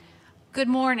Good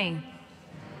morning.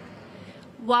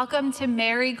 Welcome to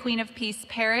Mary, Queen of Peace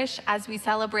Parish as we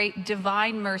celebrate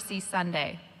Divine Mercy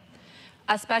Sunday.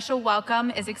 A special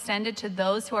welcome is extended to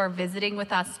those who are visiting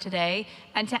with us today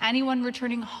and to anyone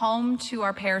returning home to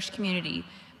our parish community.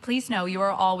 Please know you are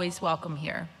always welcome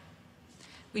here.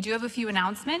 We do have a few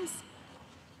announcements.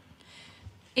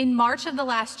 In March of the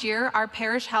last year, our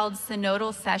parish held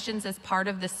synodal sessions as part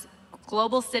of this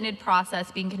global synod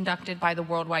process being conducted by the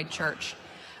Worldwide Church.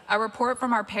 A report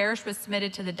from our parish was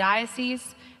submitted to the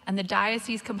diocese, and the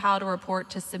diocese compiled a report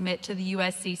to submit to the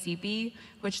USCCB,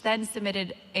 which then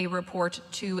submitted a report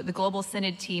to the Global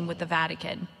Synod team with the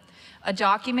Vatican. A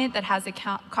document that has a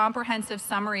comprehensive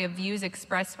summary of views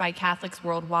expressed by Catholics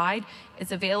worldwide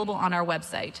is available on our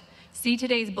website. See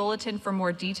today's bulletin for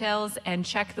more details and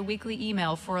check the weekly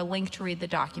email for a link to read the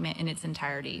document in its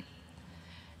entirety.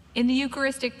 In the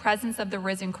Eucharistic presence of the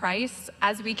risen Christ,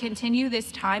 as we continue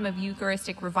this time of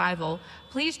Eucharistic revival,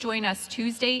 please join us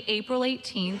Tuesday, April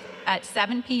 18th at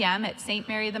 7 p.m. at St.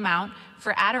 Mary of the Mount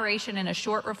for adoration and a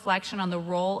short reflection on the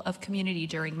role of community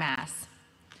during Mass.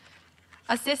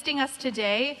 Assisting us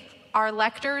today, our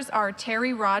lectors are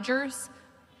Terry Rogers,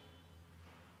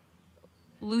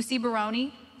 Lucy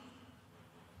Baroni,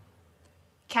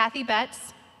 Kathy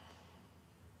Betts,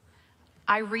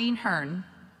 Irene Hearn.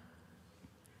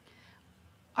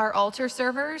 Our altar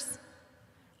servers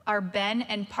are Ben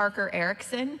and Parker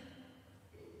Erickson.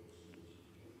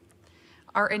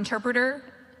 Our interpreter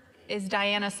is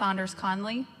Diana Saunders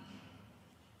Conley.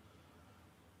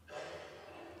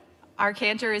 Our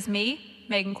cantor is me,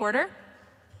 Megan Corder.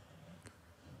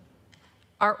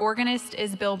 Our organist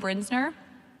is Bill Brinsner.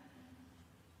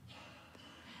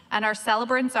 And our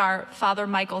celebrants are Father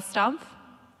Michael Stumpf,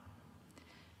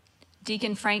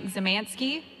 Deacon Frank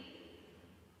Zemansky,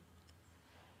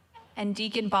 and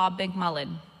Deacon Bob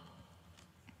McMullen.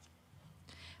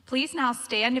 Please now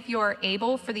stand if you are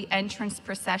able for the entrance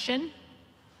procession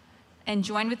and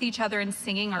join with each other in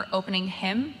singing our opening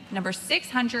hymn, number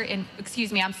 600,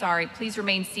 please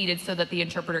remain seated so that the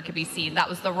interpreter can be seen. That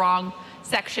was the wrong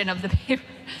section of the paper.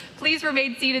 Please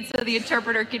remain seated so the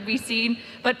interpreter can be seen,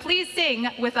 but please sing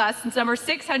with us. It's number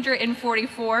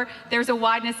 644, There's a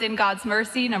Wideness in God's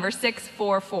Mercy, number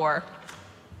 644.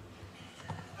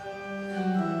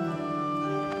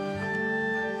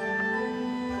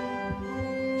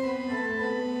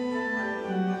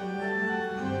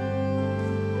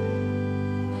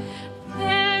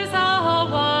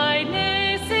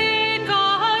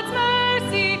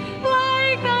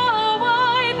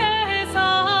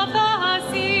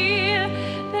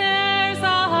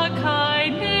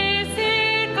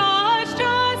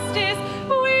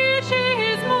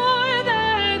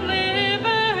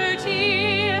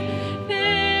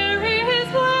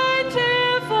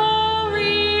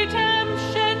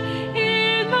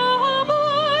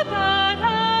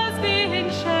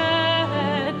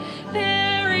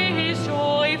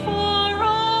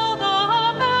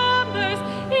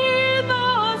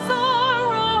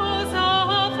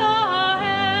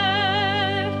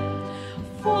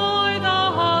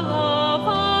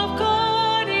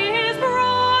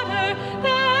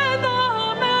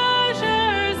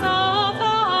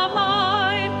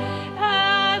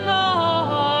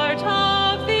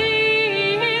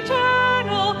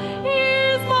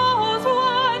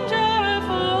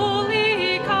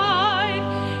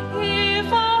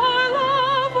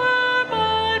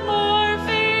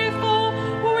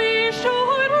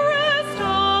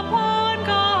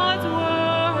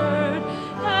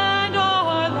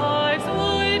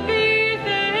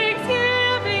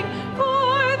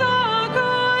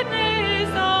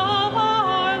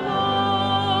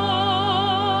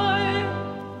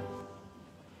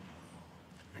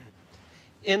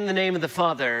 In the name of the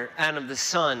Father, and of the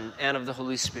Son, and of the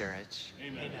Holy Spirit.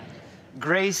 Amen.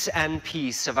 Grace and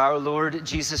peace of our Lord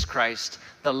Jesus Christ,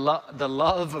 the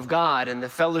love of God, and the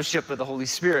fellowship of the Holy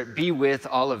Spirit be with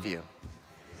all of you.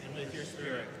 And with your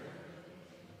spirit.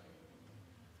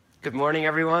 Good morning,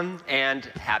 everyone, and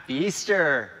happy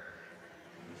Easter.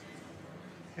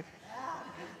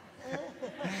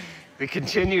 We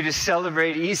continue to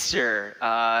celebrate Easter,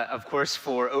 of course,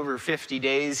 for over 50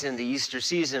 days in the Easter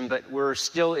season, but we're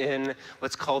still in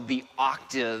what's called the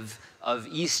octave of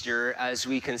Easter as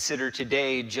we consider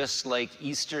today just like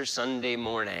Easter Sunday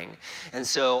morning. And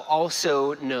so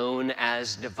also known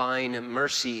as Divine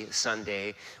Mercy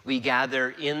Sunday, we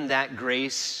gather in that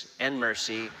grace and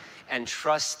mercy and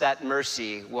trust that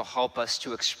mercy will help us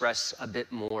to express a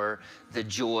bit more the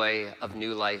joy of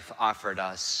new life offered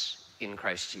us in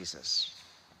Christ Jesus.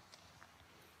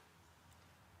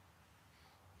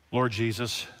 Lord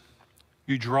Jesus,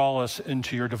 You draw us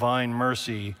into your divine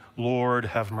mercy. Lord,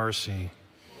 have mercy.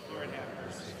 Lord, have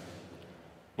mercy.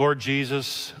 Lord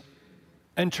Jesus,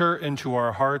 enter into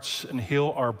our hearts and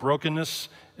heal our brokenness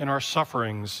and our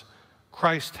sufferings.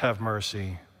 Christ, have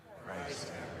mercy. Christ,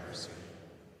 have mercy.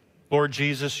 Lord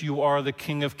Jesus, you are the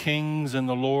King of kings and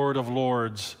the Lord of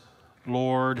lords.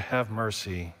 Lord, have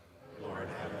mercy. Lord,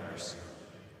 have mercy.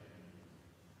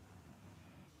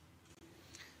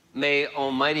 May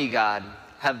Almighty God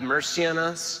have mercy on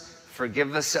us,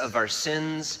 forgive us of our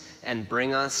sins, and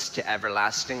bring us to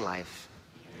everlasting life.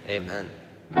 Amen.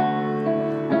 Glory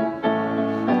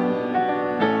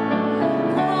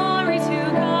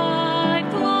to God,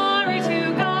 glory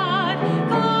to God,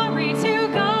 glory to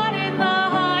God in the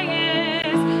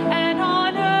highest, and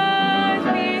on earth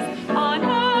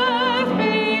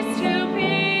peace to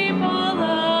people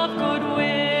of good will.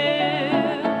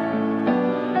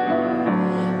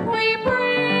 We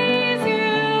praise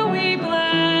you, we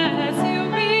bless you,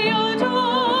 we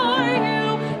adore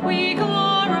you, we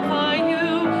glorify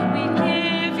you, we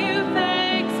give you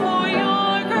thanks for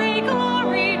your great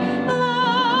glory,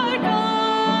 Lord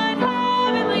God,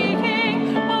 heavenly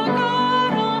King, O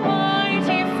God,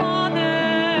 almighty Father.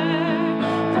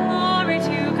 Glory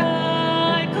to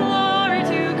God, glory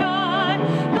to God,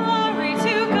 glory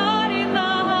to God in the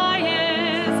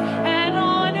highest, and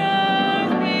on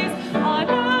earth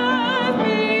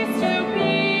peace to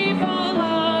people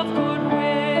of good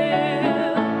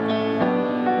will.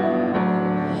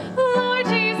 Lord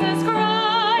Jesus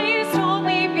Christ,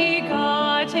 only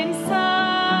begotten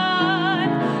Son,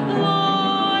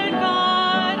 Lord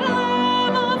God,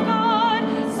 Lamb of God,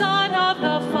 Son of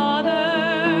the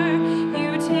Father,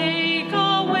 you take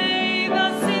away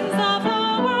the sins of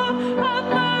the world, have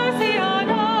mercy on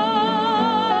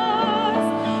us.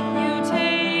 You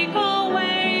take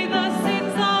away the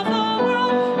sins of the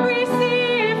world,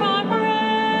 receive our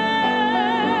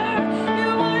prayer. You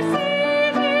are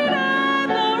seated at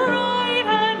the right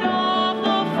hand of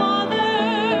the Father,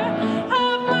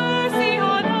 have mercy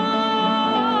on us.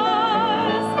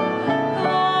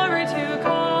 Glory to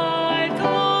God,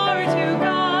 glory to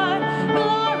God,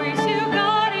 glory to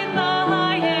God in the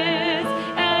highest,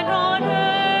 and on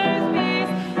earth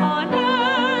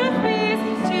peace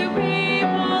to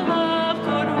people of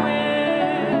good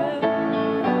will.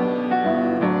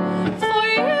 For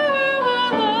you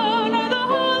alone are the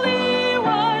Holy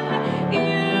One,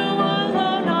 you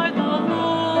alone are the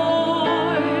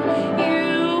Lord,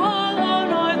 you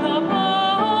alone are the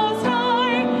Most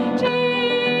High,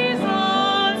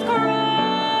 Jesus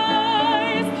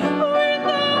Christ, with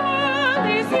the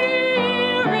Holy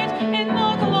Spirit, in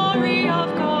the glory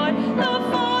of God the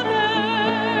Father.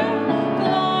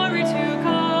 Glory to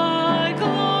God,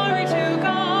 glory to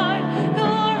God,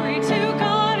 glory to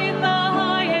God in the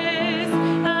highest,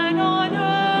 and on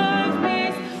earth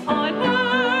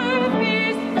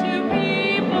peace to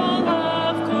people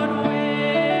of good will.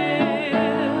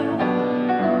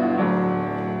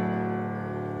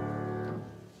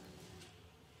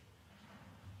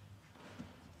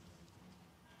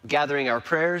 Gathering our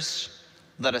prayers,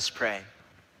 let us pray.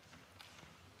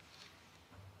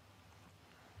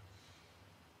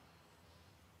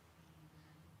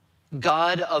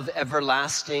 God of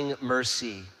everlasting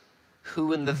mercy,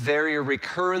 who in the very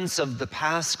recurrence of the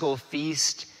Paschal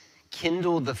feast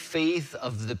kindle the faith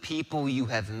of the people you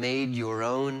have made your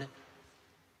own,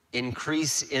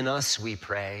 increase in us, we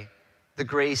pray, the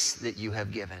grace that you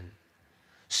have given,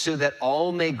 so that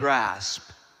all may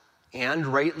grasp and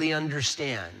rightly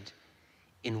understand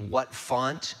in what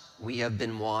font we have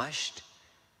been washed,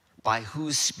 by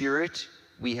whose Spirit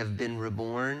we have been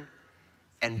reborn,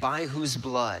 and by whose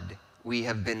blood we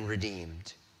have been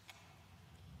redeemed.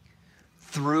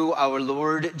 Through our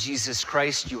Lord Jesus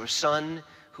Christ, your Son,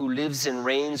 who lives and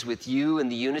reigns with you in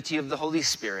the unity of the Holy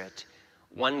Spirit,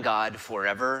 one God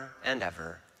forever and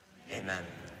ever. Amen.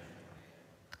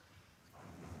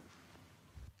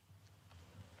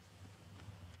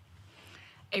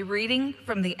 A reading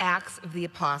from the Acts of the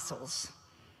Apostles.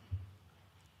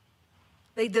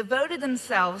 They devoted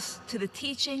themselves to the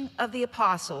teaching of the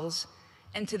apostles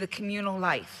and to the communal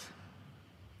life,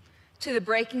 to the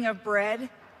breaking of bread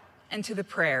and to the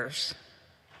prayers.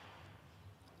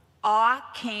 Awe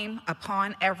came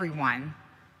upon everyone,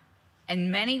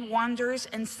 and many wonders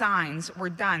and signs were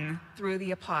done through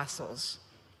the apostles.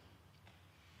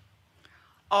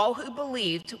 All who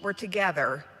believed were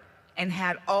together and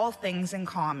had all things in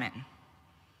common.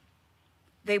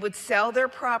 They would sell their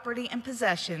property and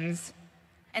possessions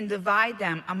and divide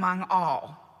them among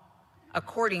all,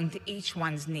 according to each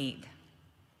one's need.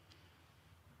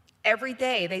 Every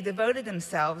day they devoted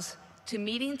themselves to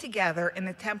meeting together in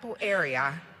the temple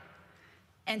area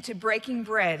and to breaking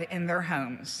bread in their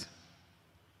homes.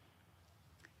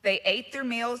 They ate their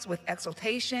meals with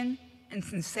exultation and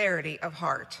sincerity of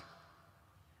heart,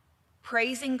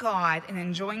 praising God and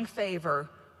enjoying favor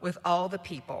with all the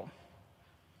people.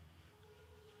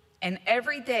 And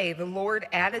every day the Lord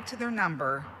added to their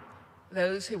number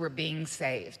those who were being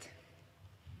saved.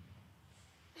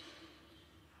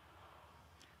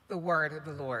 The word of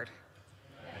the Lord.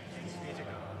 Thanks be to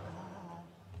God.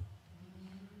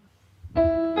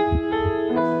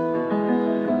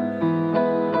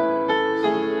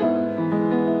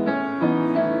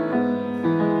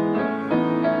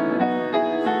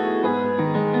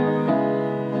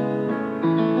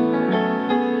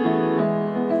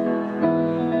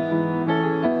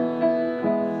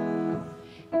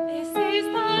 This is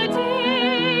the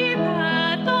day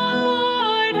that the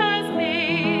Lord has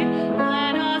made.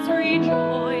 Let us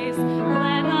rejoice.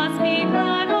 Let us be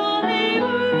glad. Alleluia.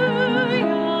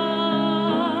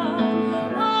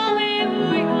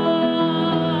 Alleluia.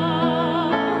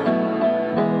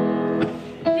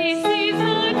 This is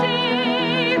the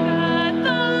day that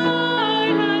the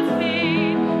Lord has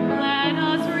made. Let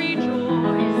us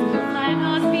rejoice. Let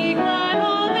us be glad.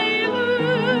 Alleluia.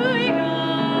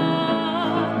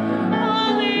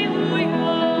 Alleluia.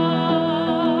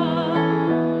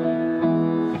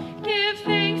 Give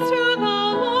thanks to the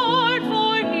Lord,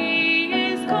 for he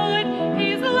is good.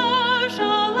 His love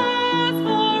shall last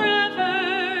forever.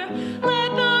 Let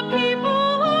the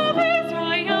people of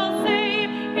Israel say,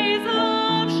 his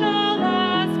love shall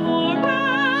last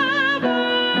forever.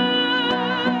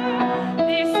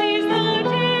 This is the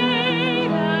day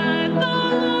that the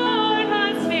Lord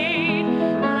has made.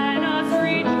 Let us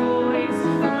rejoice.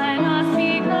 Let us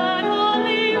be glad. Alleluia.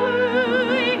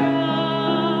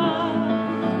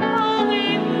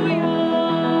 Alleluia.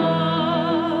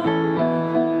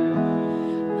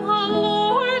 The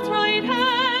Lord's right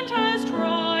hand has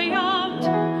triumphed.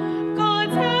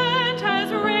 God's hand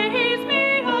has raised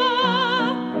me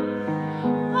up.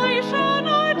 I shall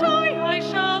not die, I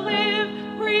shall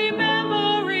live,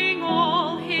 remembering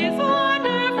all his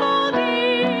wonderful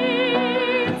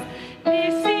deeds.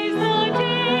 This is the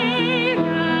day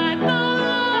that the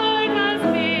Lord has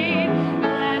made.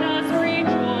 Let us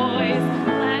rejoice.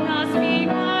 Let us be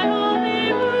glad.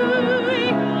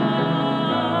 Alleluia.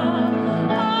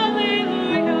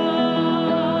 Alleluia.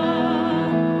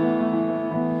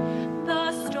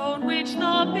 The stone which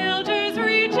the builders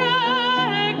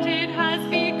rejected has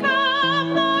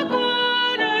become the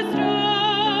cornerstone.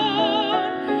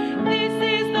 This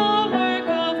is the work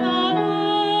of the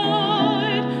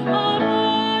Lord, a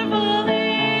marvel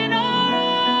in our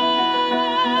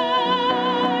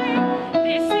eyes.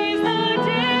 This is the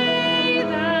day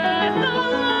that the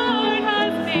Lord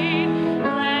has made.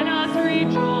 Let us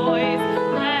rejoice.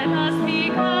 Let us be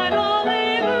glad.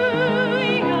 Alleluia.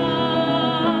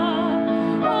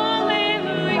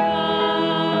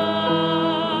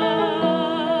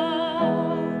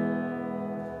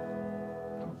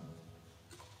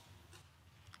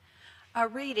 A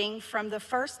reading from the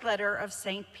first letter of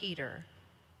St. Peter.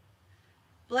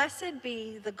 Blessed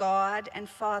be the God and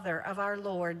Father of our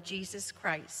Lord Jesus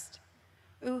Christ,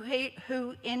 who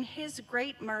in his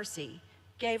great mercy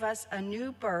gave us a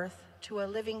new birth to a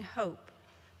living hope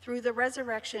through the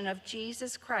resurrection of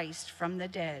Jesus Christ from the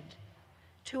dead,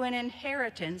 to an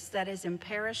inheritance that is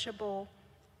imperishable,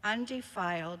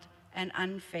 undefiled, and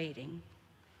unfading,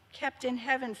 kept in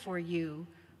heaven for you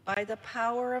by the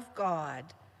power of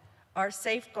God, are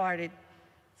safeguarded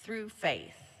through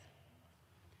faith,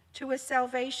 to a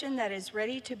salvation that is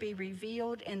ready to be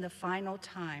revealed in the final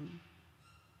time.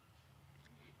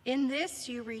 In this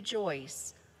you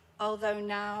rejoice, although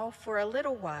now for a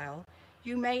little while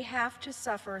you may have to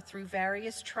suffer through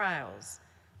various trials,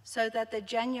 so that the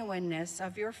genuineness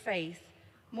of your faith,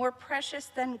 more precious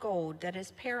than gold that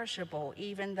is perishable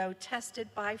even though tested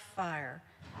by fire,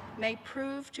 may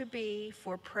prove to be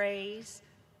for praise,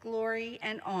 glory,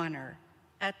 and honor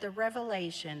at the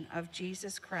revelation of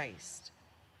Jesus Christ.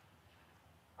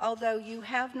 Although you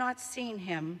have not seen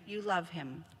him, you love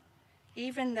him.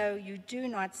 Even though you do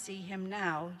not see him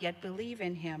now, yet believe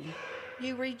in him,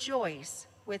 you rejoice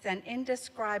with an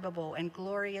indescribable and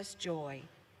glorious joy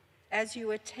as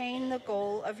you attain the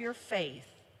goal of your faith,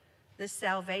 the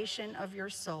salvation of your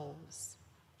souls.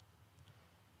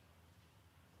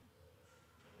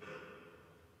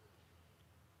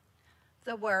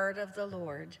 The word of the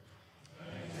Lord.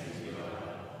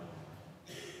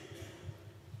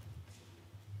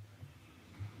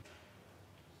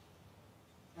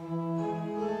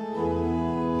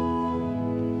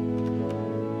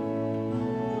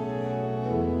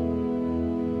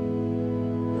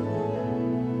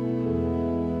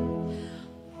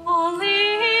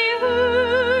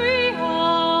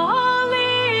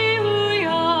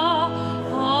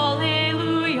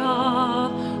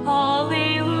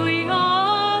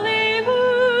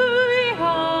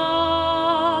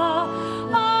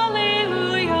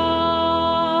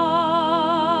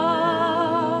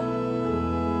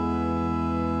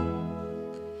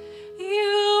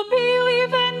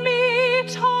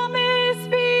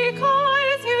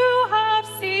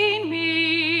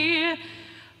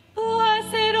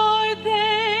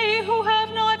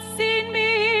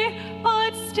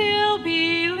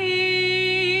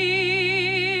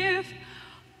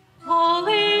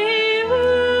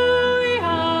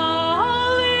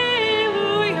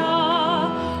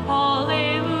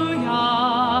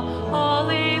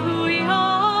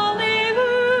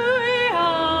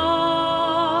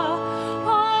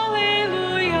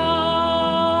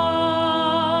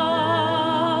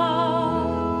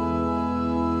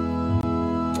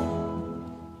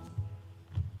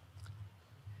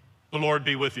 The Lord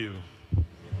be with you.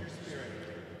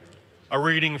 A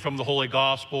reading from the Holy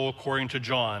Gospel according to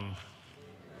John.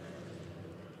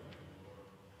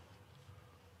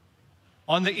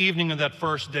 On the evening of that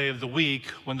first day of the week,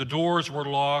 when the doors were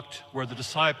locked where the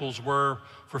disciples were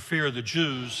for fear of the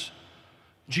Jews,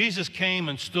 Jesus came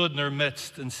and stood in their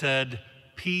midst and said,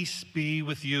 "Peace be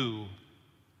with you."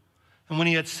 And when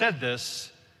he had said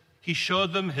this, he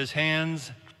showed them his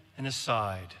hands and his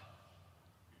side.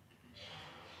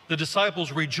 The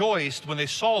disciples rejoiced when they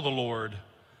saw the Lord,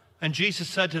 and Jesus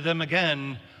said to them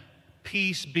again,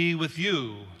 "Peace be with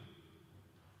you.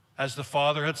 As the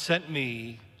Father had sent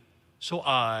me, so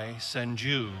I send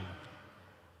you."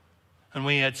 And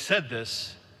when he had said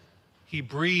this, he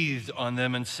breathed on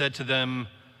them and said to them,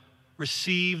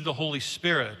 "Receive the Holy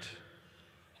Spirit.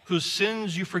 Whose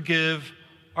sins you forgive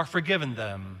are forgiven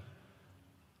them,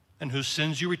 and whose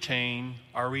sins you retain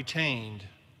are retained."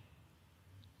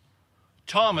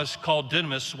 Thomas, called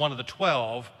Didymus, one of the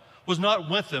 12, was not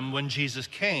with them when Jesus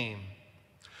came.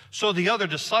 So the other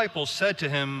disciples said to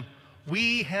him,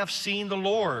 "We have seen the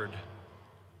Lord."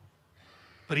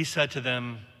 But he said to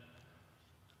them,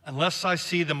 "Unless I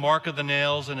see the mark of the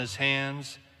nails in his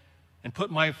hands, and put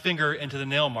my finger into the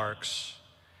nail marks,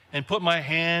 and put my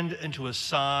hand into his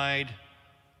side,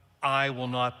 I will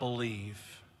not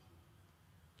believe."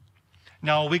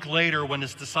 Now, a week later, when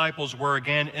his disciples were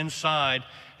again inside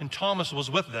and Thomas was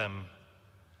with them,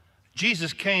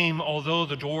 Jesus came, although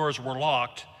the doors were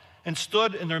locked, and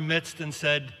stood in their midst and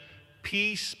said,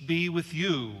 "Peace be with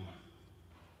you."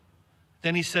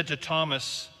 Then he said to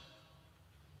Thomas,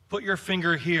 "Put your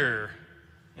finger here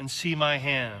and see my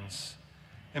hands,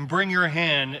 and bring your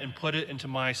hand and put it into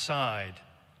my side,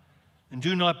 and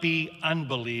do not be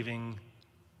unbelieving,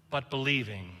 but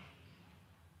believing."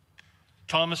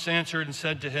 Thomas answered and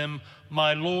said to him,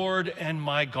 "My Lord and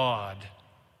my God."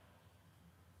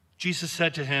 Jesus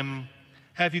said to him,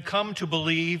 "Have you come to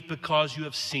believe because you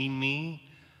have seen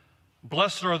me?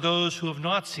 Blessed are those who have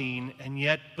not seen and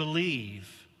yet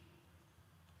believe."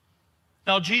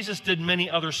 Now Jesus did many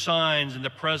other signs in the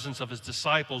presence of his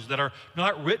disciples that are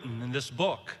not written in this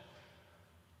book.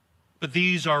 But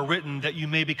these are written that you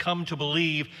may become to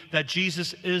believe that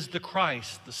Jesus is the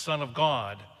Christ, the Son of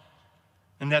God,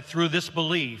 and that through this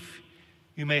belief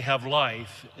you may have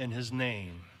life in his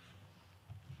name.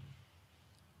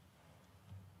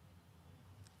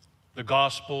 The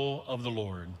Gospel of the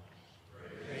Lord.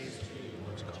 Praise to you,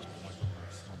 Lord.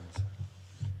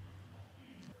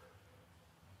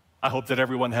 I hope that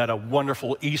everyone had a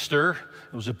wonderful Easter.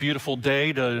 It was a beautiful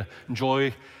day to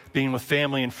enjoy being with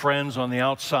family and friends on the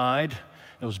outside.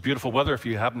 It was beautiful weather if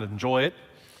you happen to enjoy it.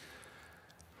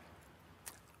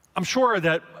 I'm sure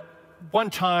that one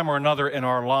time or another in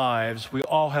our lives, we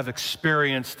all have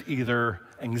experienced either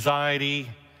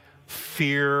anxiety,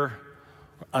 fear,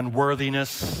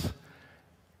 unworthiness.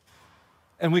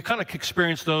 And we kind of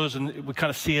experience those, and we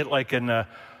kind of see it like in the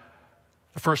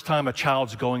first time a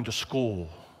child's going to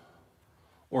school,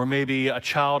 or maybe a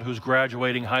child who's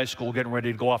graduating high school, getting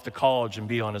ready to go off to college and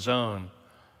be on his own,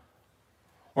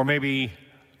 or maybe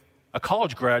a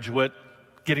college graduate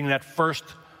getting that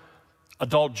first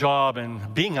adult job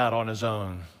and being out on his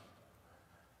own.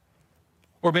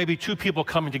 Or maybe two people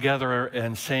coming together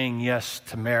and saying yes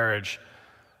to marriage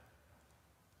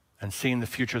and seeing the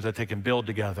future that they can build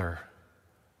together.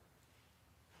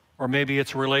 Or maybe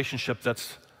it's a relationship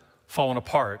that's fallen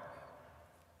apart.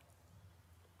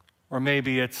 Or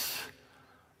maybe it's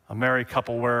a married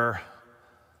couple where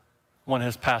one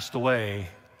has passed away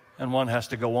and one has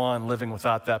to go on living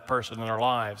without that person in their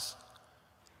lives.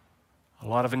 A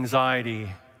lot of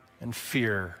anxiety and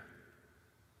fear.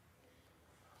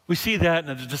 We see that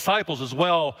in the disciples as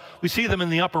well. We see them in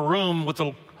the upper room with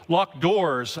the locked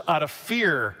doors out of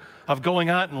fear of going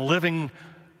out and living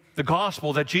the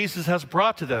gospel that Jesus has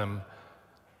brought to them.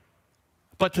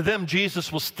 But to them, Jesus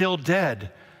was still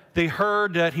dead. They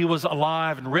heard that he was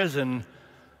alive and risen,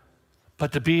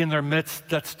 but to be in their midst,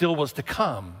 that still was to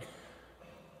come.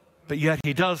 But yet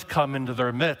he does come into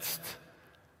their midst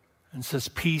and says,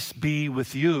 "Peace be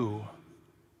with you."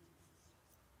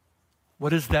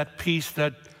 What is that peace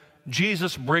that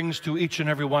Jesus brings to each and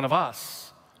every one of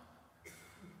us?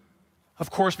 Of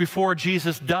course, before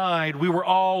Jesus died, we were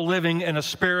all living in a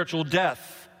spiritual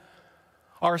death.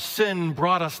 Our sin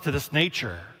brought us to this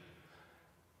nature.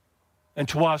 And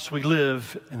to us, we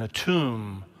live in a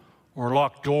tomb or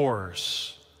locked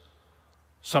doors,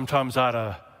 sometimes out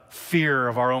of fear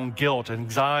of our own guilt,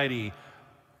 anxiety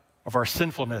of our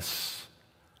sinfulness,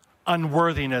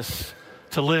 unworthiness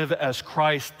to live as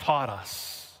Christ taught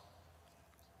us.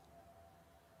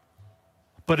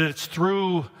 But it's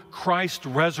through Christ's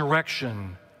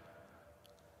resurrection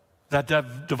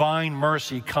that divine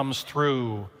mercy comes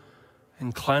through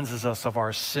and cleanses us of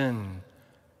our sin.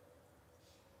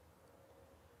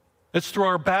 It's through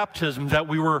our baptism that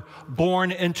we were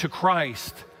born into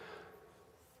Christ.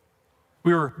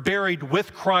 We were buried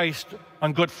with Christ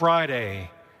on Good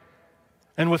Friday.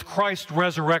 And with Christ's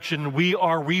resurrection, we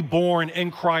are reborn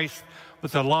in Christ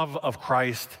with the love of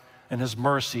Christ and his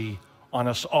mercy on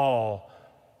us all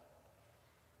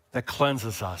that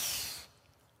cleanses us.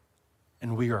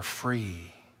 And we are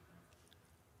free.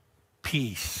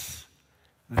 Peace,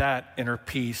 that inner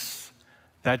peace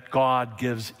that God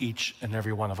gives each and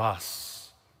every one of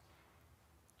us.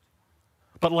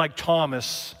 But like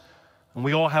Thomas, and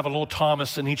we all have a little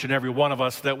Thomas in each and every one of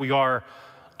us, that we are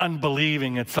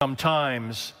unbelieving at some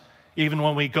times. Even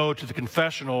when we go to the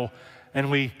confessional and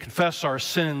we confess our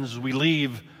sins, we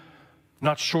leave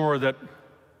not sure that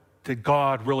did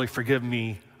God really forgive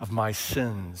me of my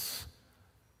sins?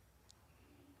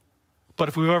 But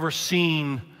if we've ever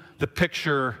seen the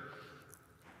picture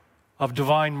of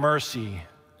divine mercy,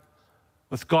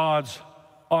 with God's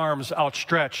arms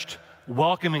outstretched,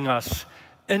 welcoming us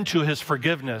into his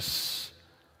forgiveness,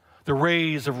 the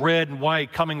rays of red and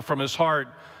white coming from his heart,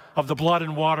 of the blood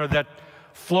and water that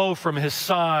flow from his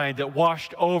side, that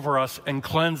washed over us and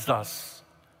cleansed us.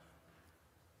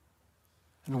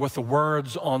 And with the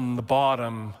words on the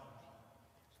bottom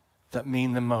that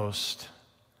mean the most,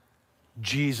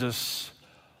 Jesus,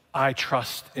 I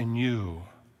trust in you.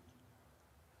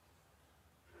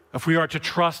 If we are to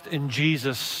trust in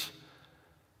Jesus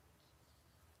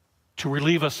to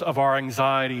relieve us of our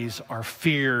anxieties, our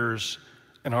fears,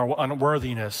 and our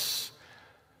unworthiness,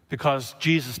 because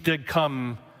Jesus did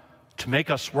come to make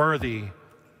us worthy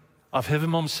of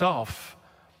him himself,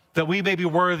 that we may be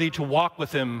worthy to walk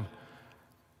with him,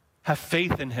 have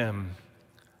faith in him,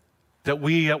 that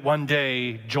we at one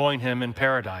day join him in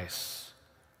paradise.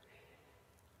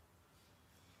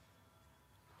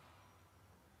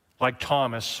 Like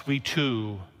Thomas, we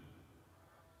too,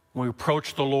 when we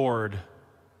approach the Lord,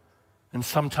 and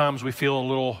sometimes we feel a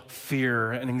little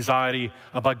fear and anxiety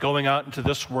about going out into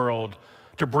this world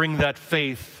to bring that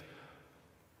faith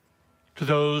to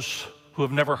those who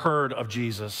have never heard of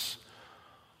Jesus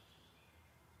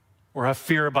or have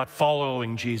fear about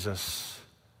following Jesus.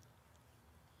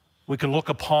 We can look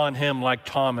upon him like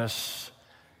Thomas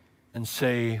and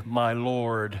say, my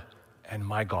Lord and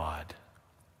my God.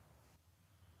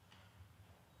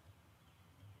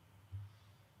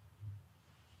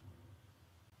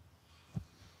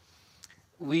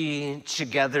 We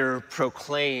together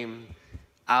proclaim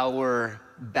our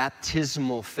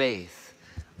baptismal faith.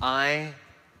 I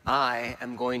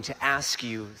am going to ask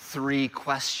you 3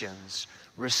 questions.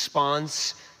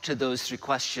 Response to those 3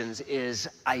 questions is,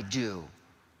 I do.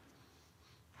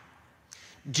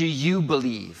 Do you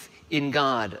believe in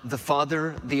God, the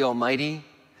Father, the Almighty,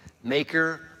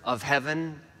 maker of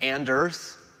heaven and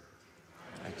earth?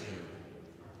 I do.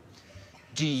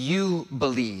 Do you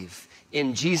believe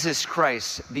in Jesus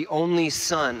Christ, the only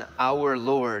Son, our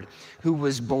Lord, who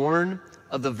was born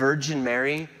of the Virgin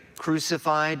Mary,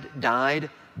 crucified, died,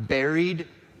 buried,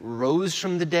 rose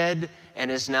from the dead,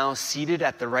 and is now seated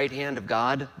at the right hand of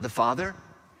God the Father?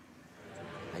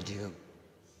 I do.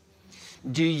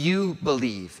 Do you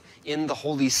believe in the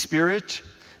Holy Spirit,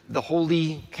 the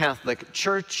Holy Catholic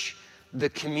Church, the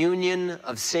communion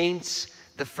of saints,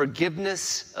 the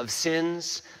forgiveness of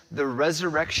sins, the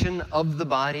resurrection of the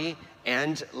body,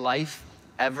 and life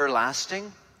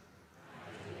everlasting?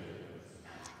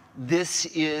 This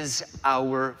is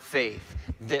our faith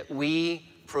that we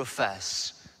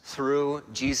profess through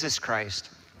Jesus Christ,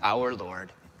 our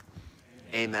Lord.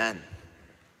 Amen.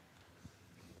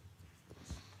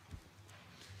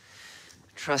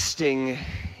 Trusting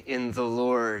in the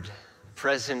Lord,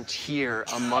 present here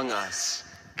among us,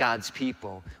 God's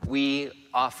people, we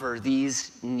offer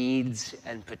these needs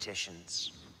and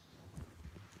petitions.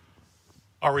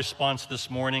 Our response this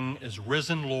morning is,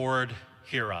 Risen Lord,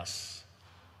 hear us.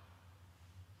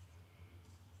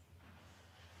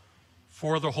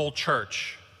 For the whole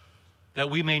church,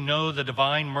 that we may know the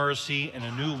divine mercy in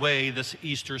a new way this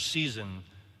Easter season,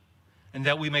 and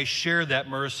that we may share that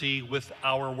mercy with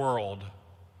our world.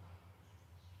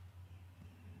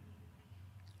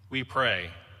 We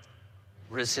pray.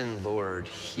 Risen Lord,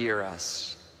 hear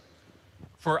us.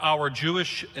 For our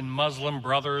Jewish and Muslim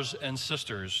brothers and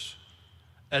sisters,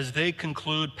 as they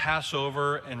conclude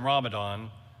Passover and Ramadan,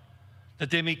 that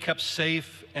they may be kept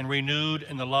safe and renewed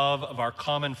in the love of our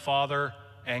common Father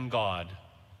and God.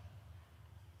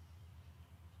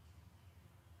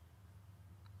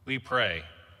 We pray.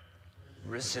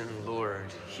 Risen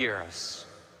Lord, hear us.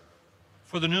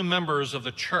 For the new members of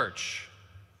the church,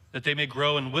 that they may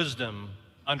grow in wisdom,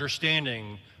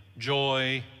 understanding,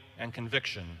 joy, and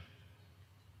conviction.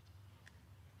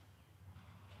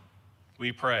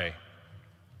 We pray.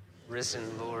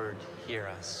 Risen Lord, hear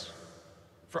us.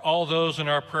 For all those in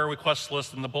our prayer request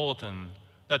list in the bulletin,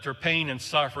 that their pain and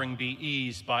suffering be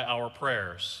eased by our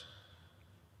prayers.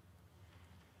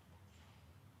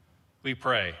 We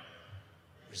pray.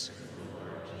 Risen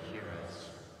Lord, hear us.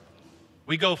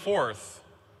 We go forth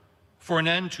for an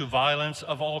end to violence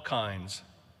of all kinds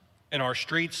in our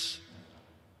streets,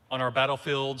 on our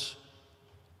battlefields,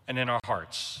 and in our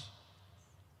hearts.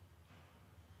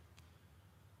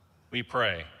 We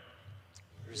pray.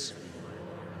 Risen Lord,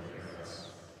 hear us.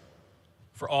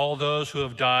 For all those who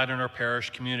have died in our parish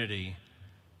community,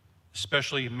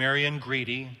 especially Marion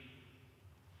Greedy,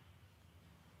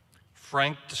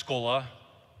 Frank Descola,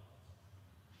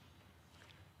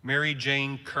 Mary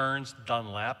Jane Kearns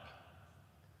Dunlap,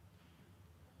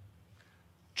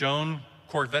 Joan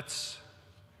Korvitz,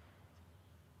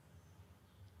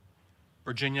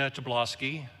 Virginia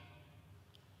Tobolowsky,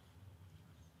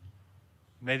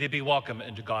 may they be welcome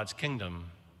into God's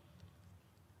kingdom.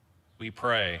 We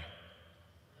pray.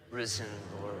 Risen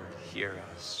Lord, hear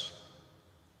us.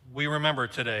 We remember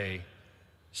today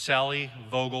Sally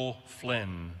Vogel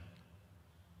Flynn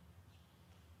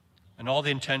and all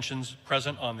the intentions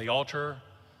present on the altar,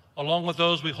 along with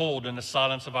those we hold in the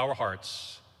silence of our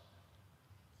hearts.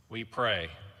 We pray.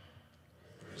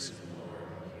 Risen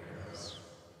Lord, hear us.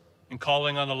 In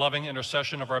calling on the loving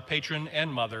intercession of our patron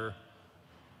and mother,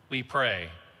 we pray.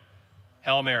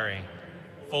 Hail Mary,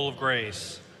 full of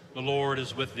grace, the Lord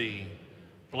is with thee.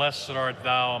 Blessed art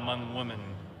thou among women,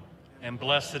 and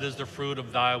blessed is the fruit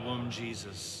of thy womb,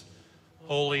 Jesus.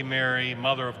 Holy Mary,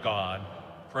 Mother of God,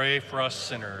 pray for us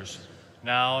sinners,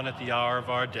 now and at the hour of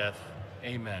our death.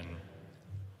 Amen.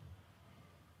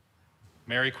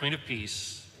 Mary, Queen of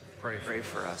Peace, pray for us. Pray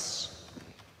for us.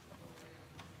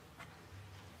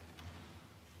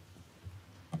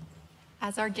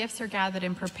 As our gifts are gathered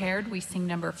and prepared, we sing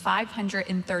number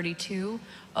 532,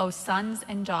 O Sons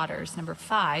and Daughters, number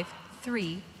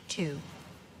 532.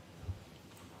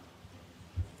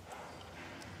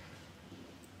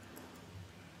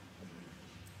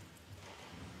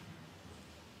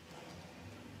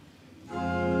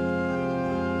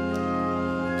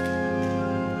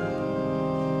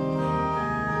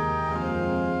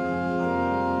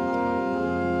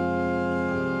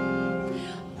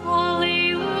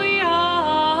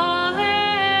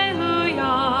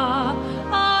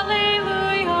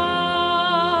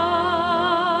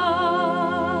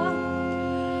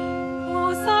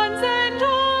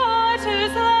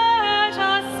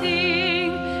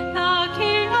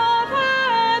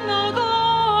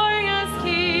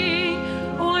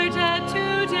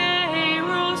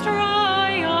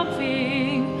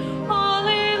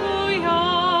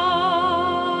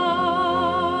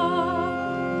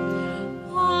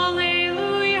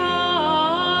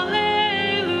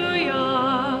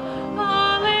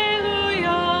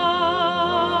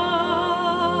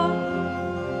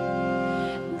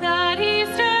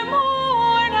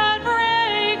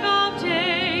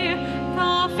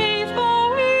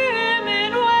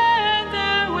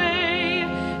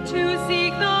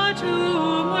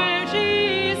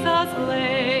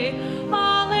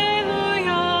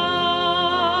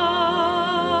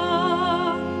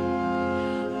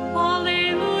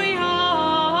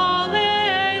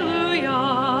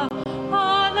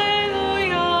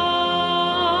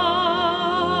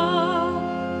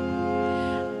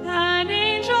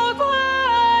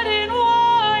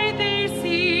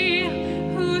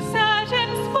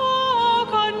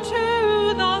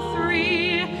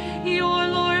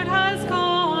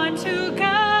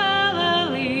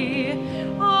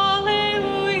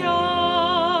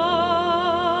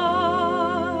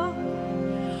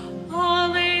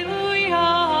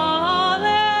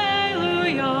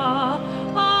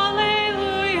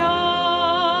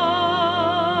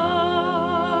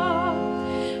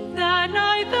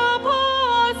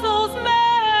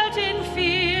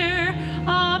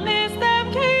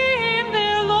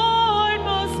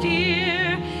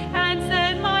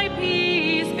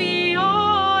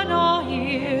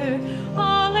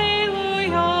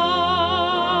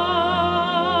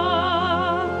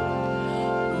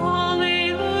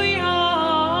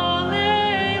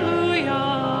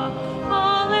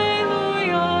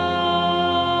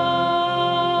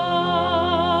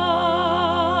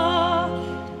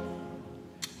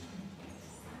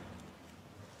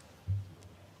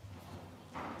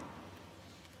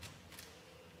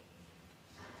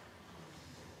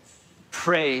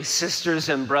 Pray, sisters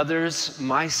and brothers,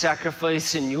 my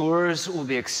sacrifice and yours will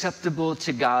be acceptable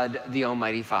to God, the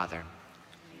Almighty Father.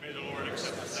 May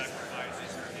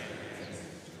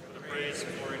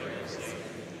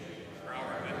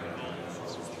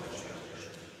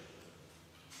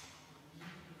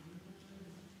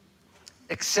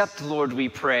Accept, Lord, we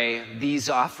pray, these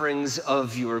offerings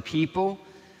of your people,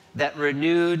 that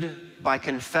renewed by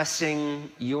confessing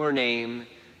your name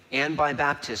and by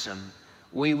baptism,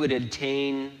 we would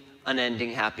attain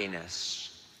unending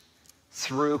happiness.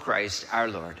 Through Christ our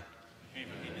Lord.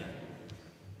 Amen.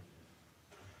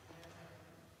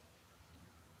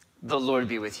 The Lord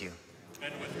be with you.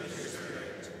 And with your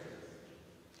spirit.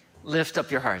 Lift up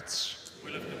your hearts.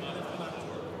 We lift them up.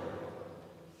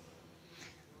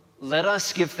 Let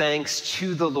us give thanks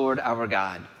to the Lord our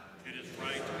God. It is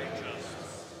right and just.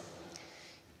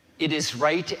 It is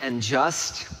right and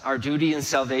just, our duty and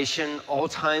salvation, all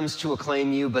times to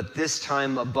acclaim you, but this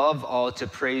time above all to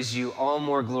praise you all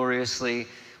more gloriously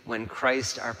when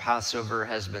Christ our Passover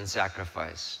has been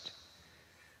sacrificed.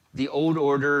 The old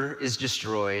order is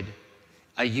destroyed,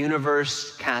 a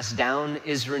universe cast down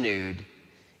is renewed,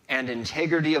 and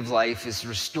integrity of life is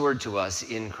restored to us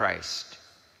in Christ.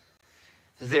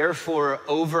 Therefore,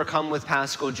 overcome with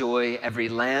paschal joy, every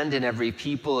land and every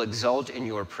people exult in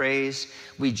your praise.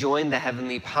 We join the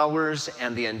heavenly powers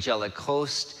and the angelic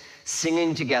host,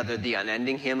 singing together the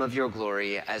unending hymn of your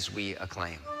glory as we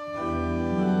acclaim.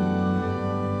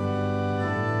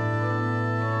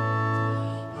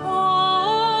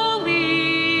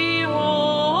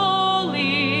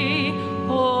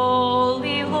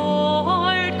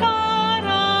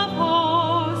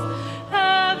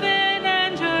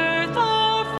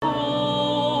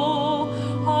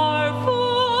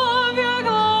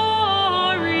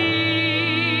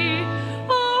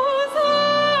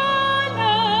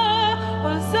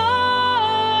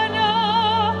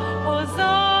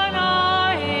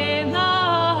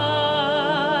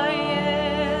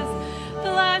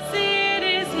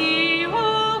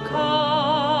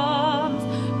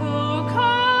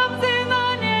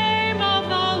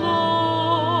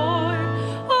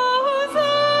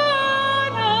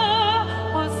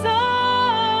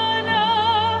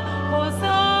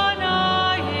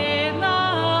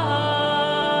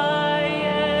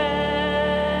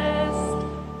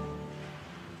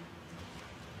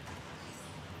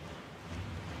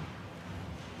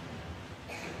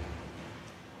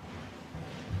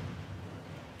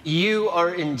 You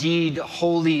are indeed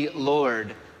holy,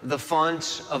 Lord, the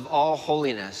font of all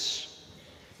holiness.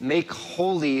 Make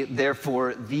holy,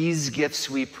 therefore, these gifts,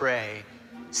 we pray,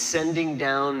 sending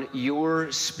down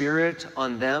your Spirit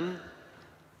on them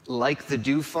like the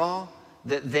dewfall,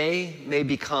 that they may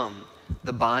become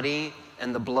the body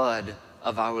and the blood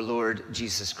of our Lord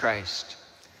Jesus Christ.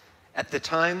 At the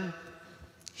time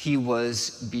he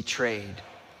was betrayed,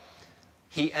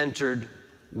 he entered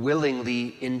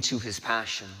willingly into his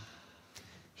passion.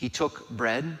 He took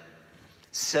bread,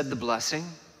 said the blessing,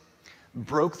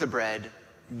 broke the bread,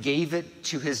 gave it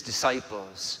to his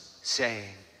disciples, saying,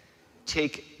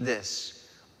 "Take this,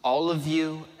 all of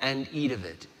you, and eat of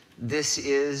it. This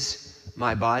is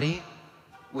my body,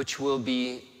 which will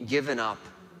be given up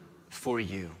for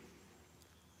you."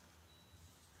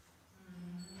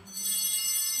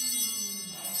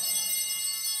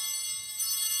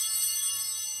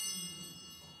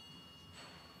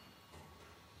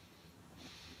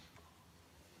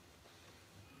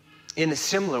 In a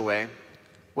similar way,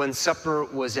 when supper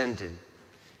was ended,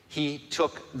 he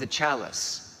took the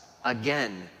chalice,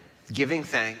 again giving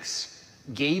thanks,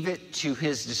 gave it to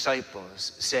his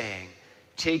disciples, saying,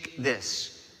 "Take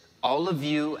this, all of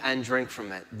you, and drink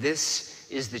from it. This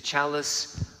is the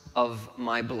chalice of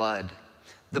my blood,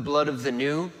 the blood of the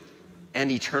new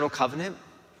and eternal covenant,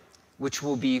 which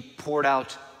will be poured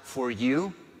out for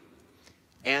you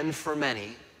and for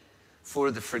many for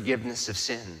the forgiveness of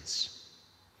sins.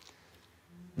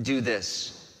 Do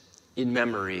this in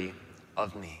memory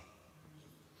of me."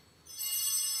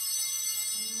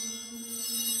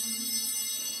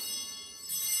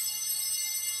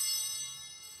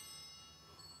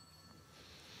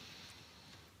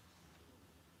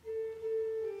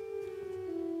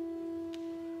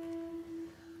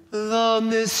 The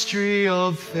mystery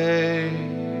of faith.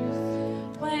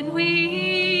 When we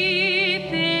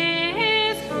eat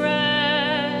this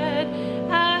bread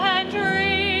and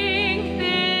drink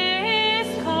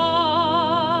this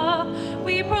cup,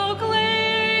 we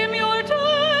proclaim your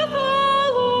death,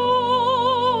 O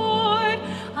Lord,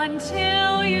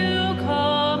 until you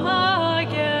come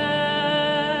again.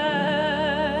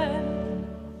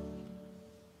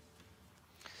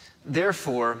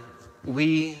 Therefore,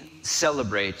 we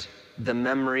celebrate the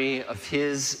memory of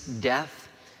his death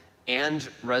and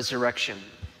resurrection.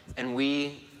 And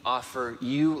we offer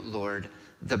you, Lord,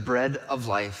 the bread of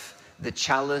life, the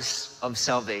chalice of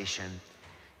salvation,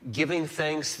 giving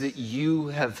thanks that you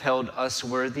have held us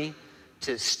worthy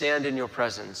to stand in your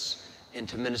presence and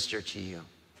to minister to you.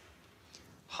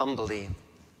 Humbly,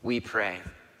 we pray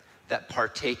that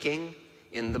partaking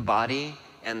in the body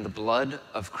and the blood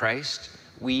of Christ,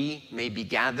 we may be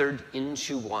gathered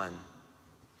into one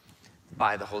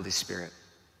by the Holy Spirit.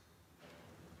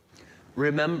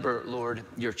 Remember, Lord,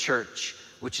 your church,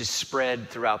 which is spread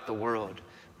throughout the world.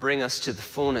 Bring us to the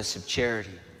fullness of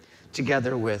charity,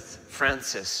 together with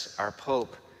Francis, our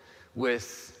Pope,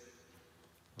 with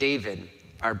David,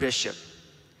 our Bishop,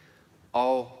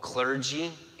 all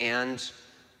clergy, and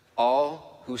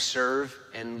all who serve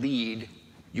and lead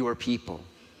your people.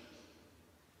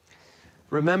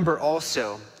 Remember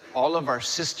also all of our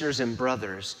sisters and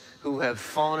brothers who have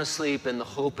fallen asleep in the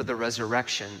hope of the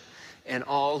resurrection, and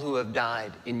all who have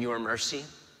died in your mercy.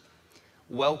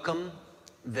 Welcome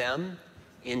them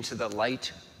into the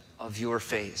light of your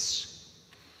face.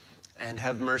 And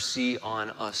have mercy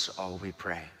on us all, we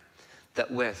pray, that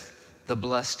with the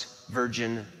blessed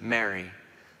Virgin Mary,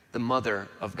 the Mother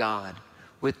of God,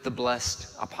 with the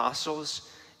blessed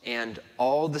apostles and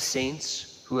all the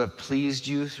saints who have pleased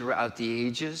you throughout the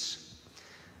ages,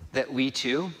 that we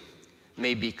too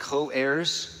may be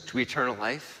co-heirs to eternal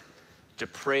life, to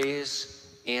praise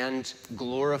and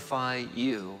glorify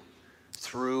you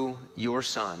through your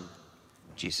Son,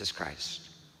 Jesus Christ.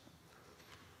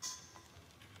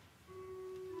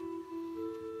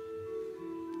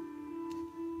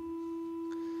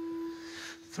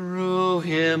 Through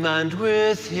him and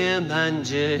with him and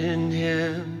in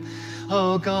him,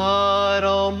 O God,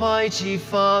 Almighty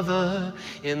Father,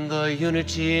 in the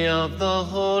unity of the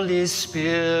Holy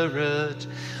Spirit,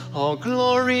 all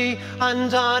glory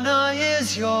and honor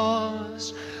is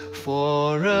yours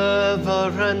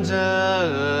forever and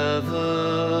ever.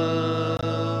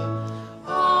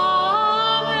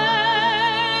 Amen,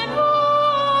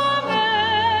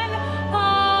 amen,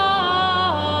 amen.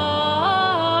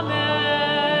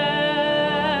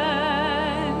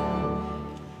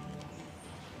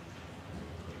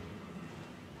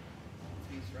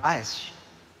 Please rise.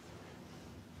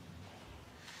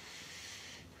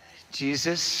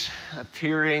 Jesus,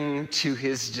 appearing to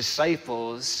his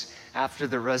disciples after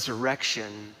the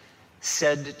resurrection,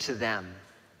 said to them,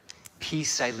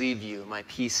 "Peace I leave you, my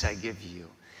peace I give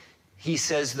you." He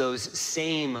says those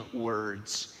same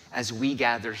words as we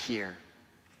gather here.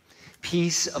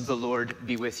 Peace of the Lord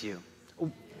be with you.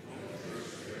 Oh.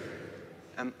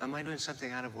 Am I doing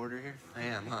something out of order here? I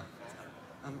am, huh?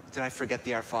 Did I forget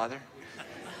the Our Father?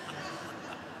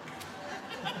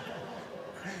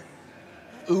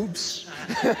 Oops.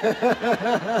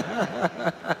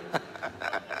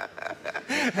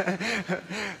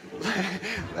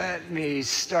 Let me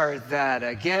start that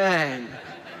again.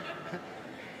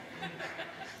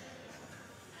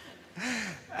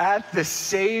 At the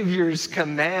Savior's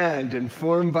command,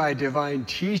 informed by divine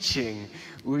teaching,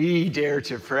 we dare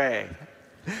to pray.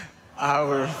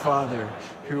 Our Father,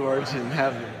 who art in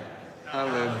heaven,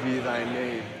 hallowed be thy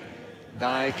name.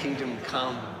 Thy kingdom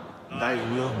come, thy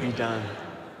will be done,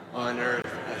 on earth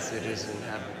as it is in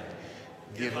heaven.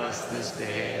 Give us this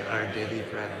day our daily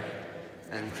bread,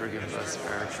 and forgive us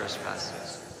our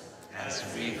trespasses, as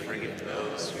we forgive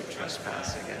those who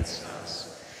trespass against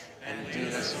us. And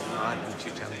lead us not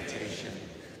into temptation,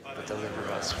 but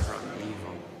deliver us from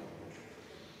evil.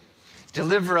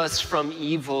 Deliver us from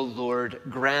evil, Lord.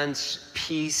 Grant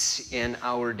peace in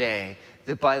our day,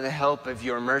 that by the help of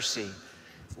your mercy,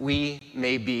 we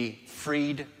may be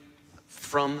freed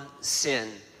from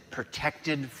sin,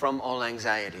 protected from all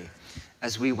anxiety,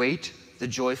 as we wait the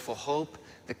joyful hope,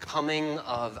 the coming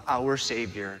of our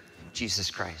Savior,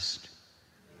 Jesus Christ.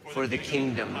 For the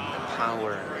kingdom, the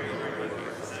power, and the glory forever.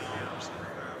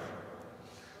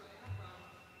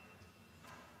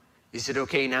 Is it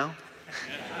okay now?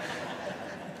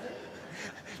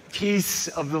 Peace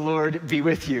of the Lord be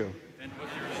with you. And with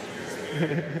your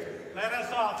spirit. Let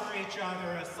us offer each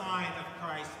other a sign of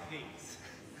Christ's peace.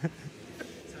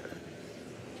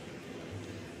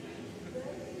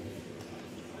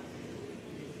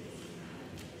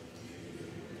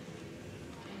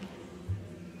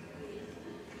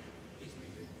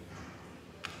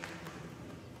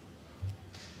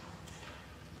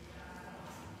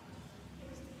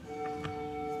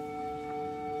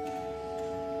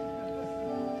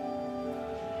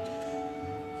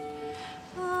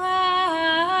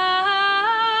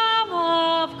 Lamb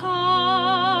of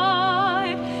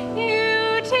God,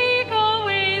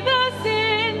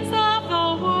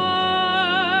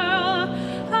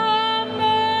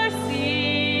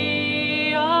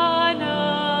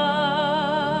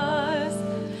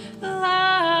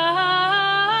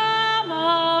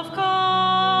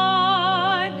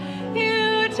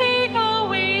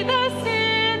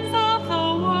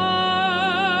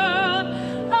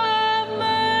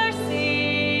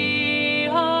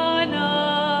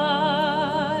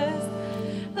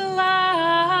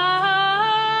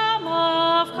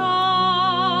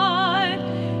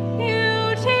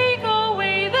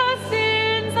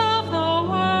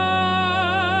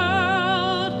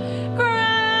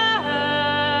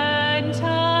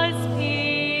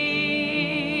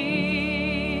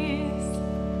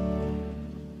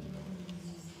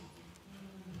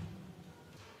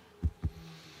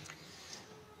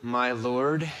 my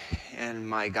Lord and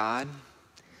my God.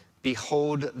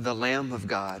 Behold the Lamb of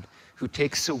God who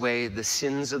takes away the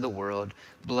sins of the world.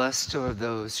 Blessed are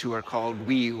those who are called,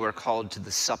 we who are called to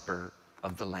the supper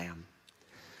of the Lamb.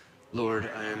 Lord,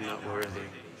 I am not worthy,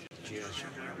 Jesus,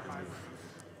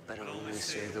 but only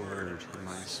say the word, and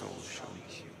my soul shall be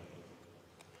healed.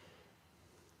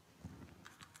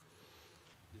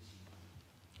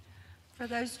 For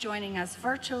those joining us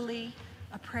virtually,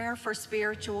 a prayer for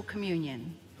spiritual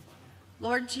communion.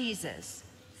 Lord Jesus,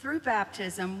 through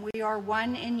baptism, we are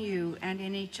one in you and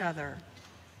in each other.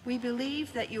 We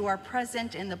believe that you are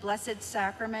present in the Blessed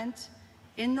Sacrament,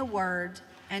 in the Word,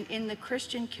 and in the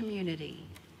Christian community.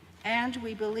 And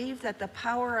we believe that the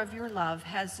power of your love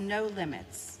has no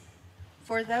limits.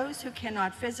 For those who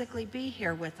cannot physically be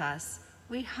here with us,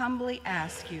 we humbly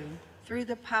ask you, through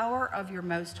the power of your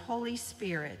most Holy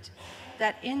Spirit,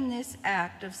 that in this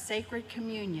act of sacred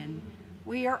communion,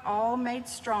 we are all made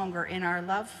stronger in our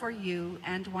love for you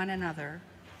and one another.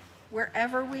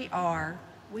 Wherever we are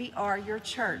your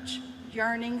church,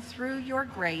 yearning through your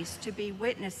grace to be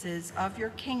witnesses of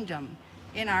your kingdom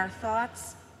in our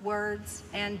thoughts, words,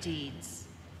 and deeds.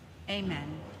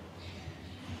 Amen.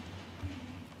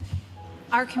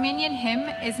 Our communion hymn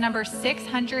is number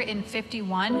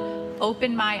 651,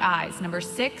 Open My Eyes, number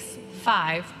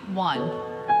 651.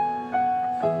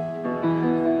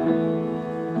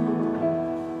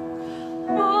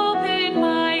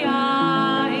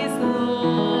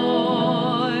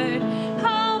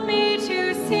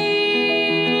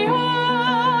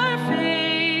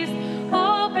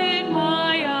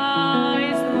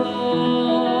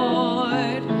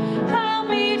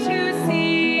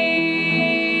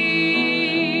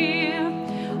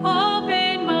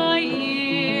 Open my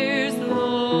ears,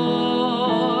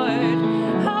 Lord.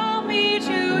 Help me to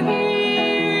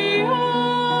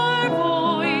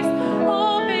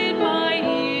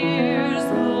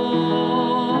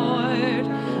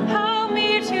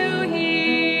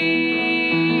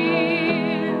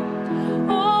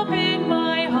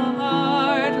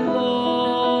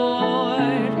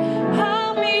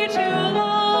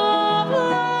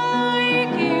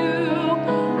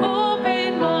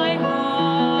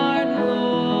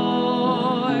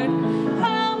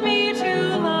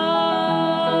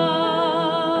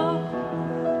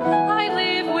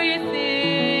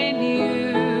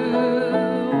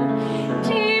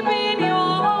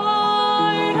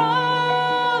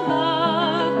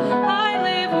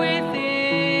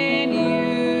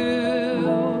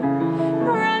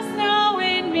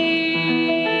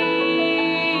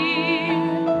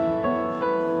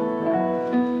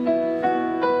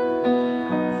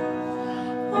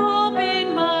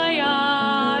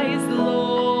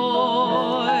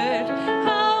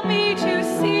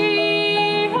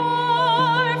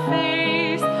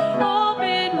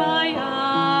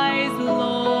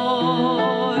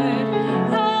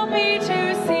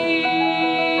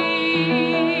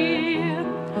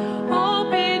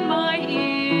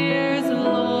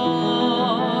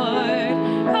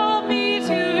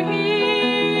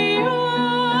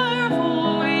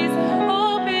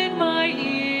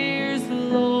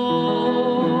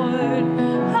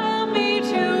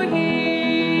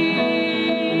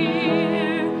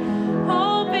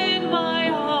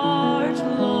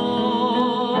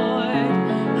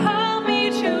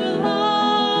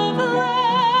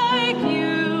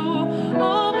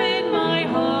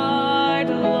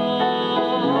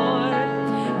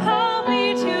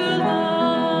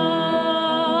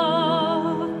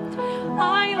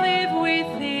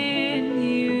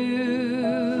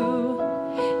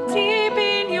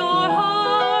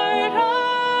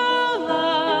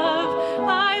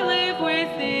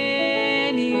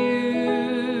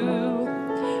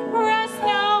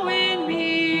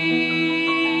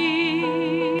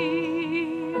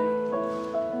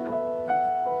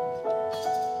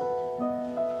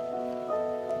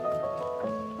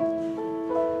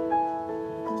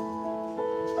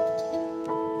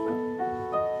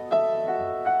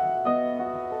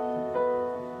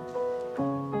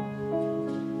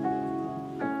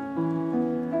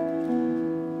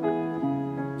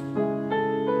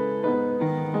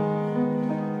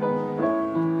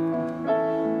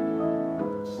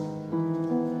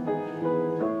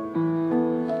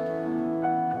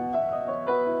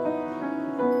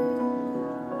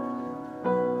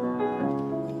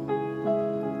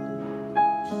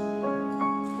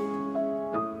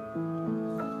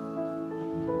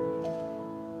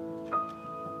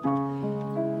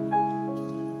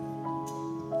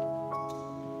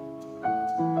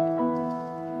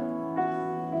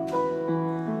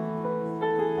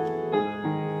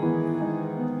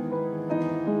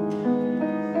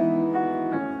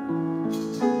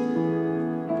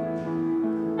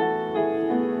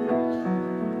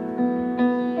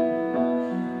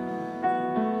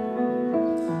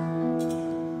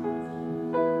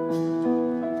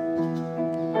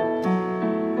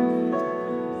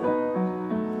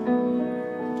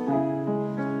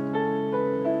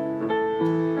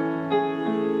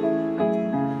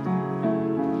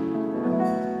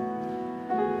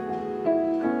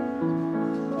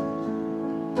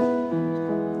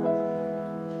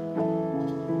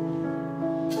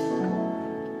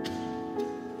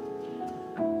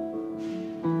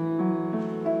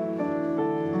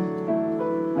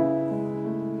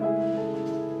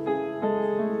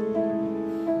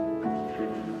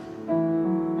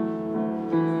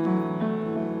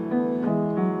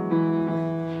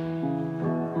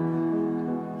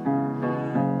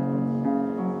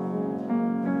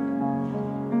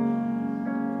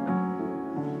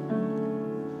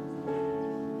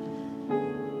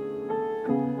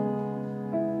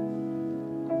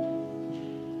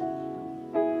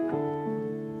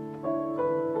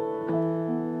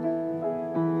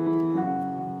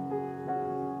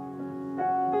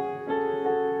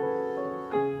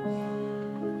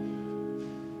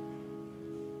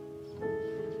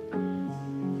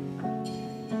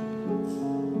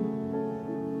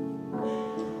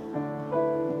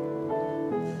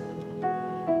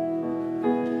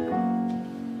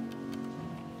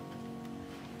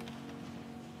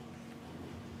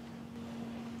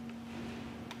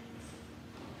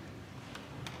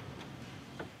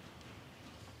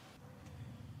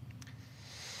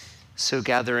So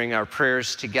gathering our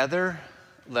prayers together,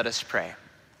 let us pray.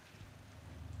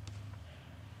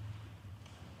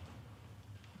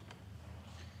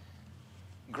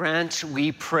 Grant,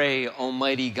 we pray,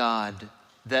 Almighty God,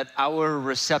 that our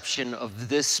reception of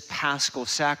this Paschal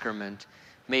sacrament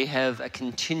may have a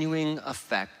continuing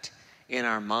effect in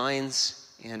our minds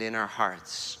and in our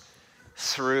hearts,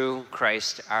 through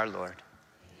Christ our Lord.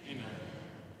 Amen.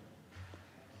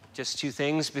 Just two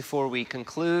things before we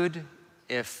conclude.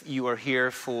 If you are here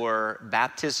for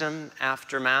baptism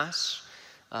after Mass,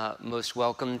 most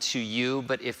welcome to you.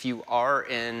 But if you are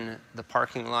in the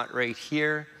parking lot right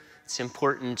here, it's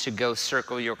important to go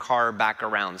circle your car back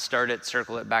around. Start it,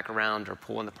 circle it back around, or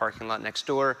pull in the parking lot next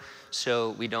door so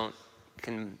we don't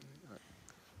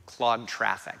clog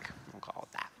traffic. We'll call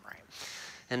it that, right?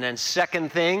 And then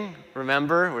second thing,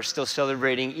 remember, we're still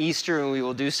celebrating Easter, and we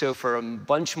will do so for a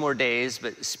bunch more days,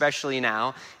 but especially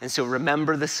now. And so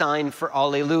remember the sign for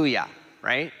Alleluia,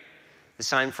 right? The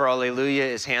sign for Alleluia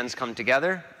is hands come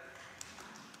together,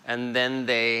 and then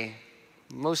they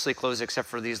mostly close except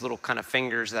for these little kind of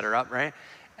fingers that are up, right?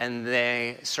 And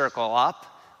they circle up,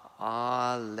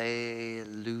 Alleluia,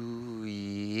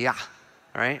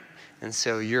 right? And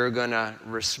so you're gonna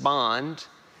respond,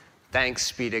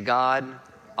 thanks be to God,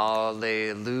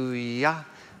 Alleluia,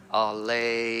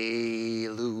 Alleluia,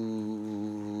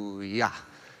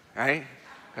 right?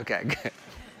 Okay, good,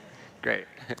 great.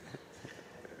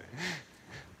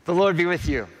 The Lord be with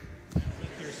you.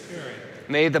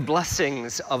 May the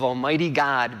blessings of Almighty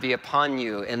God be upon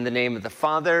you in the name of the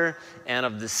Father, and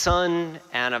of the Son,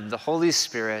 and of the Holy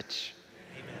Spirit.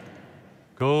 Amen.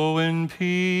 Go in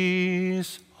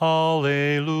peace.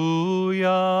 Alleluia.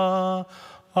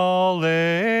 Alleluia.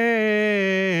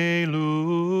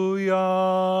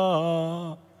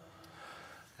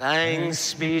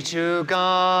 Thanks be to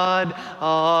God.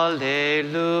 Alleluia.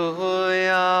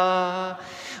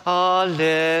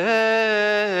 Alleluia.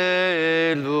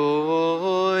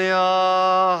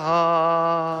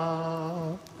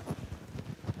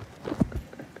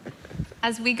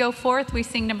 As we go forth, we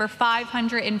sing number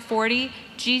 540,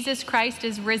 Jesus Christ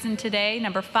is risen today,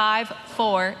 number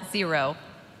 540.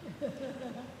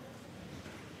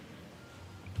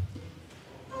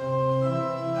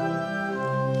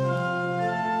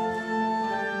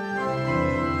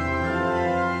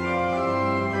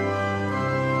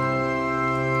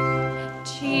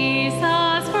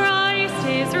 Jesus Christ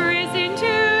is risen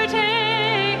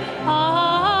today.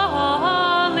 Alleluia.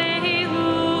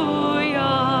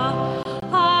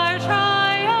 Our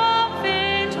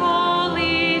triumphant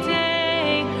holy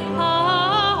day.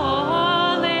 Alleluia.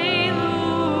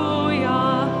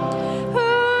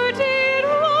 Who did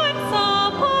once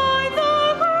upon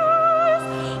the cross.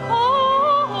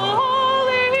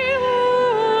 Alleluia.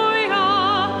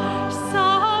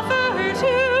 Suffer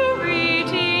to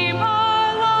redeem our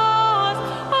loss.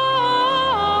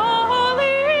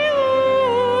 Alleluia.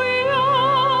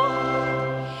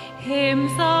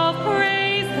 Hymns of praise.